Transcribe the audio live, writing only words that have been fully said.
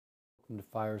welcome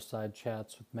to Fireside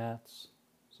Chats with Mats.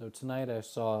 So tonight I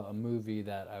saw a movie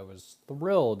that I was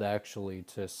thrilled actually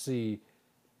to see,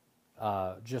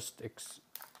 just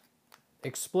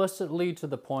explicitly to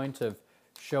the point of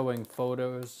showing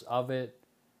photos of it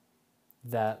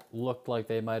that looked like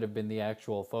they might have been the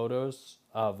actual photos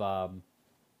of.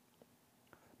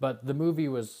 But the movie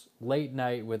was Late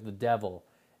Night with the Devil,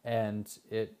 and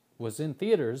it was in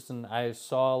theaters, and I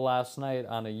saw last night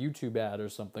on a YouTube ad or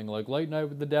something like Late Night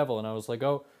with the Devil, and I was like,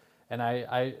 oh,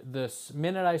 and this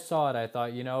minute I saw it, I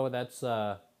thought, that's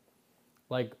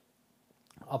like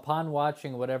upon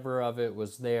watching whatever of it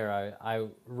was there, I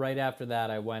right after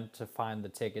that I went to find the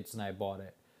tickets and I bought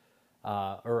it,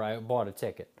 or I bought a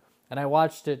ticket, and I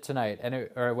watched it tonight,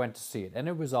 or I went to see it, and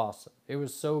it was awesome. It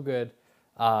was so good.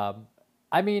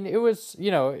 I mean, it was,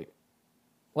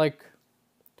 like,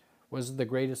 was it the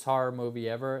greatest horror movie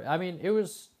ever? I mean, it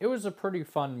was a pretty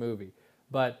fun movie,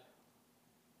 but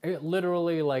it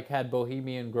literally like had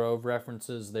Bohemian Grove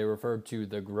references. They referred to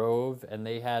the Grove, and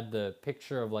they had the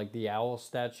picture of like the owl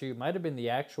statue. It might have been the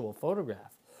actual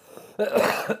photograph,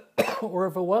 or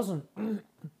if it wasn't,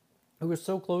 it was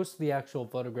so close to the actual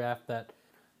photograph that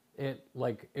it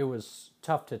was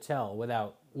tough to tell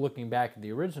without looking back at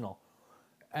the original.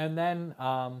 And then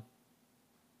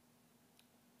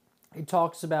it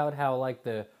talks about how like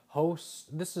the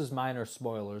host, this is minor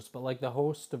spoilers, but like the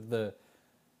host of the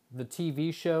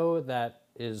TV show that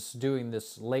is doing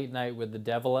this Late Night with the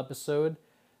Devil episode,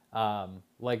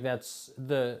 like that's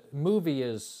the movie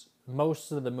is,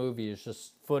 most of the movie is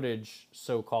just footage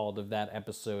so-called of that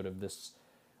episode of this,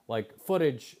 like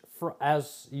footage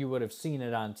as you would have seen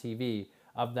it on TV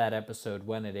of that episode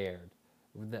when it aired,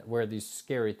 where these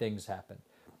scary things happened.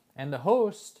 And the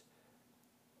host,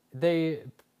 they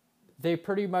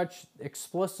pretty much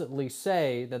explicitly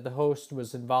say that the host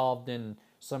was involved in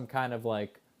some kind of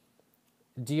like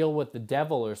deal with the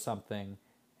devil or something,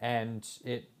 and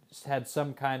it had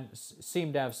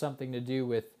seemed to have something to do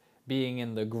with being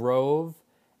in the Grove.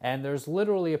 And there's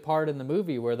literally a part in the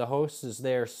movie where the host is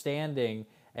there standing,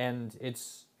 and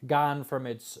it's gone from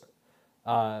its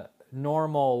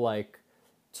normal like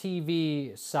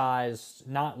TV sized,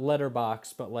 not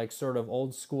letterbox, but like sort of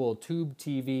old school tube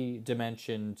TV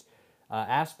dimensioned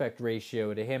aspect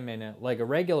ratio to him in like a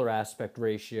regular aspect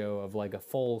ratio of like a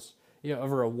full,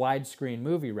 over a widescreen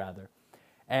movie rather.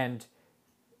 And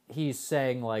he's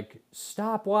saying like,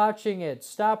 stop watching it,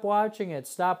 stop watching it,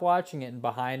 stop watching it. And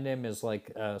behind him is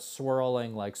like a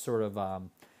swirling, like sort of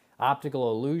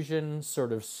optical illusion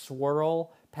sort of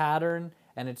swirl pattern,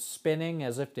 and it's spinning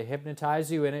as if to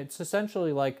hypnotize you. And it's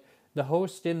essentially like the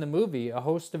host in the movie, a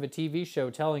host of a TV show,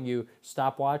 telling you,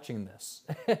 stop watching this.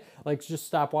 Like, just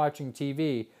stop watching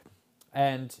TV.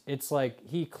 And it's like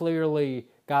he clearly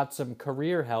got some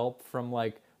career help from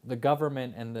like the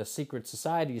government and the secret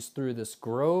societies through this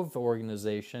Grove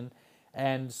organization.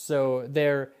 And so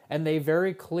they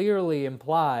very clearly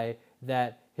imply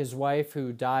that his wife,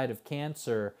 who died of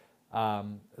cancer,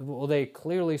 well, they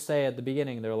clearly say at the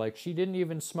beginning, they're like, she didn't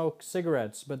even smoke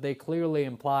cigarettes, but they clearly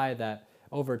imply that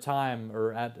over time,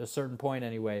 or at a certain point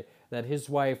anyway, that his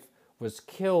wife was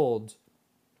killed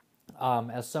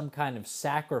as some kind of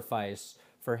sacrifice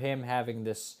for him having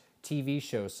this TV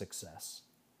show success.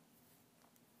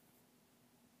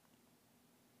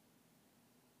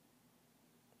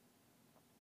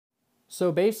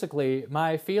 So basically,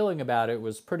 my feeling about it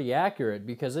was pretty accurate,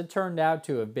 because it turned out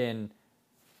to have been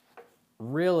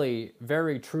really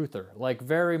very truther, like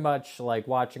very much like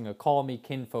watching a Call Me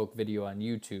Kinfolk video on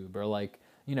YouTube, or like,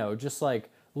 just like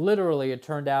literally it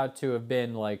turned out to have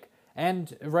been like,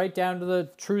 and right down to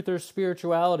the truther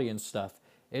spirituality and stuff.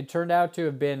 It turned out to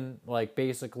have been like,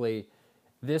 basically,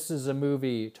 this is a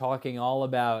movie talking all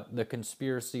about the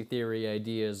conspiracy theory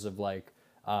ideas of like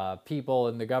people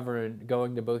in the government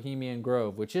going to Bohemian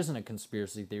Grove, which isn't a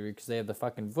conspiracy theory because they have the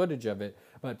fucking footage of it,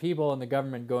 but people in the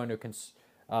government going to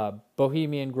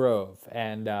Bohemian Grove,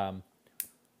 and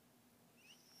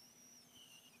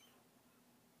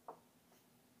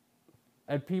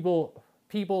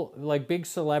people like big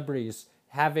celebrities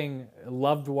having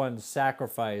loved ones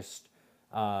sacrificed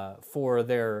for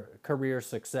their career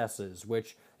successes,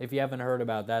 which if you haven't heard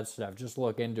about that stuff, just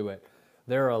look into it.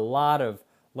 There are a lot of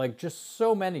like just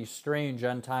so many strange,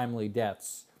 untimely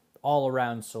deaths all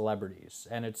around celebrities.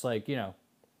 And it's like,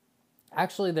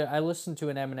 actually I listened to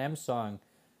an Eminem song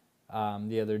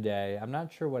the other day. I'm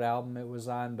not sure what album it was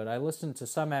on, but I listened to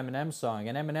some Eminem song,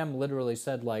 and Eminem literally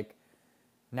said like,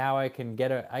 now I can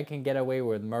get away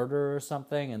with murder or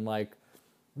something, and like,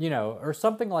 or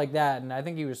something like that. And I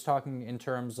think he was talking in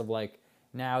terms of like,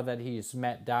 now that he's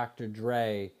met Dr.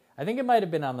 Dre, I think it might have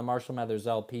been on the Marshall Mathers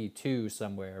LP too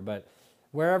somewhere, but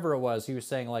wherever it was, he was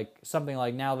saying like something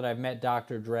like, now that I've met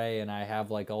Dr. Dre and I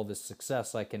have like all this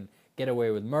success, I can get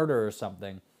away with murder or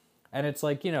something. And it's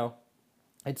like, you know,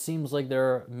 it seems like there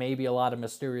are maybe a lot of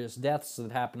mysterious deaths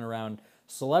that happen around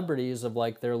celebrities of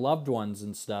like their loved ones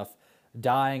and stuff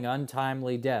dying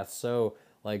untimely deaths. So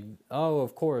like, oh,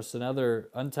 of course, another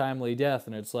untimely death.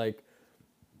 And it's like,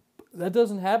 that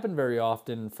doesn't happen very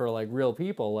often for like real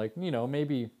people. Like, you know,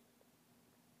 maybe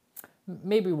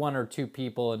one or two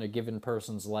people in a given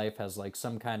person's life has like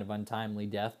some kind of untimely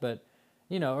death, but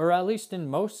you know, or at least in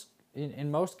most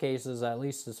cases, at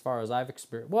least as far as I've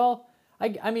experienced. Well,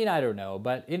 I mean, I don't know,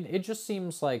 but it just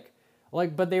seems like,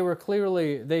 but they were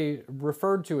clearly, they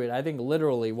referred to it, I think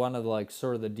literally one of the, like,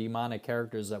 sort of the demonic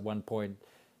characters at one point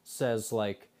says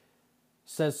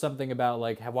something about,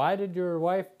 like, why did your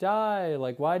wife die?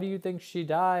 Like, why do you think she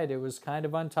died? It was kind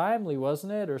of untimely,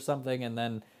 wasn't it? Or something. And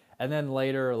then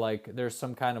later, like, there's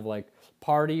some kind of, like,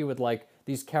 party with, like,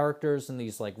 these characters in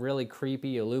these, like, really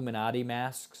creepy Illuminati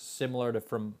masks, similar to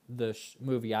from the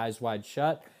movie Eyes Wide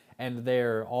Shut. And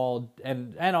they're all,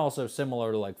 and also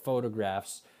similar to, like,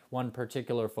 photographs. One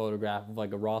particular photograph of,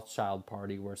 like, a Rothschild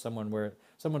party where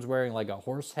someone's wearing, like, a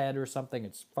horse head or something.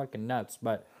 It's fucking nuts,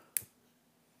 but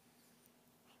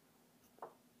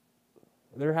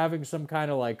they're having some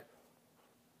kind of, like,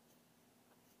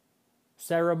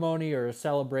 ceremony or a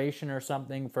celebration or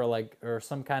something for, like, or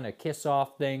some kind of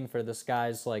kiss-off thing for this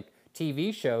guy's, like,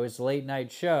 TV show, his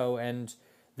late-night show, and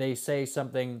they say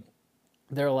something,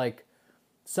 they're like,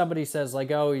 somebody says, like,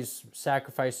 oh, he's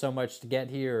sacrificed so much to get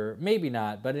here, or maybe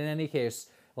not, but in any case,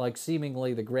 like,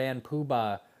 seemingly the Grand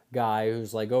Poobah guy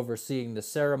who's, like, overseeing the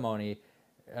ceremony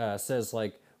says,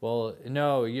 like, well,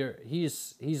 no,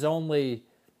 he's only,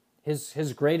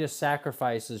 his greatest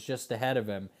sacrifice is just ahead of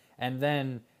him. And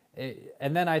then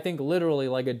I think literally,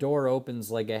 like, a door opens,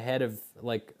 like, ahead of,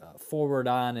 like, forward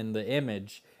on in the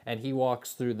image, and he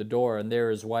walks through the door, and there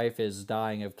his wife is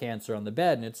dying of cancer on the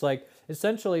bed. And it's like,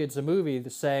 essentially, it's a movie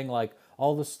that's saying, like,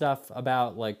 all the stuff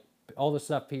about, like, all the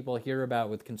stuff people hear about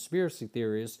with conspiracy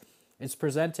theories, it's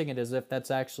presenting it as if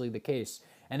that's actually the case.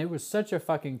 And it was such a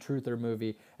fucking truther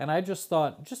movie. And I just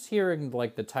thought, just hearing,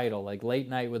 like, the title, like, Late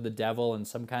Night with the Devil and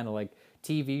some kind of, like,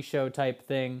 TV show type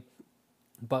thing,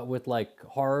 but with, like,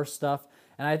 horror stuff.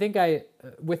 And I think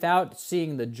without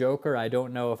seeing the Joker, I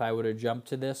don't know if I would have jumped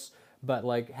to this, but,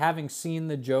 like, having seen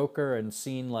the Joker and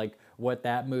seen, like, what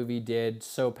that movie did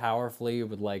so powerfully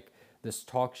with, like, this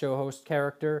talk show host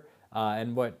character,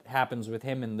 and what happens with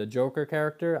him in the Joker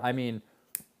character, I mean,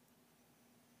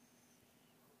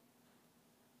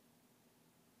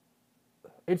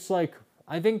 it's like,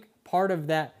 I think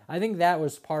that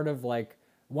was part of, like,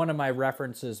 one of my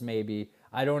references maybe.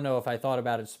 I don't know if I thought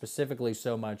about it specifically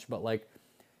so much, but, like,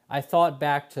 I thought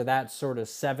back to that sort of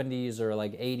 70s or,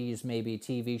 like, 80s maybe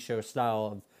TV show style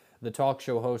of the talk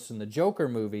show host in the Joker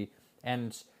movie,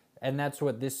 and that's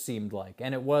what this seemed like.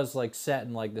 And it was, like, set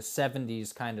in, like, the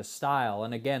 70s kind of style.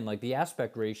 And again, like, the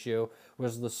aspect ratio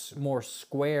was the more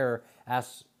square,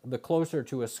 the closer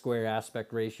to a square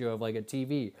aspect ratio of, like, a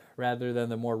TV, rather than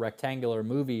the more rectangular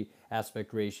movie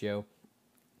aspect ratio.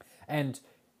 And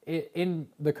in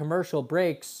the commercial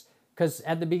breaks, because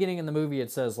at the beginning of the movie it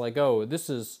says, like, oh, this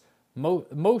is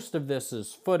most of this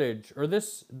is footage, or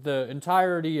the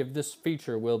entirety of this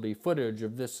feature will be footage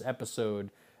of this episode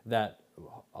that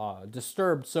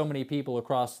disturbed so many people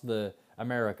across the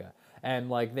America. And,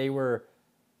 like, they were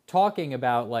talking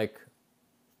about, like,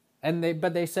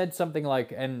 but they said something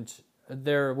like, and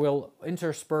there will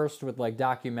interspersed with, like,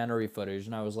 documentary footage.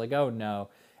 And I was like, oh no,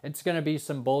 it's gonna be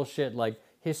some bullshit, like,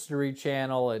 History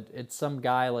Channel. It's some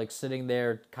guy, like, sitting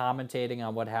there commentating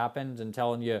on what happened and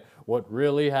telling you what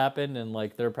really happened, and,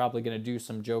 like, they're probably going to do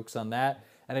some jokes on that.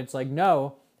 And it's like,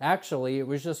 no, actually, it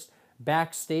was just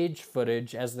backstage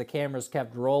footage as the cameras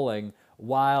kept rolling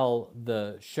while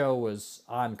the show was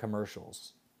on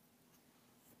commercials.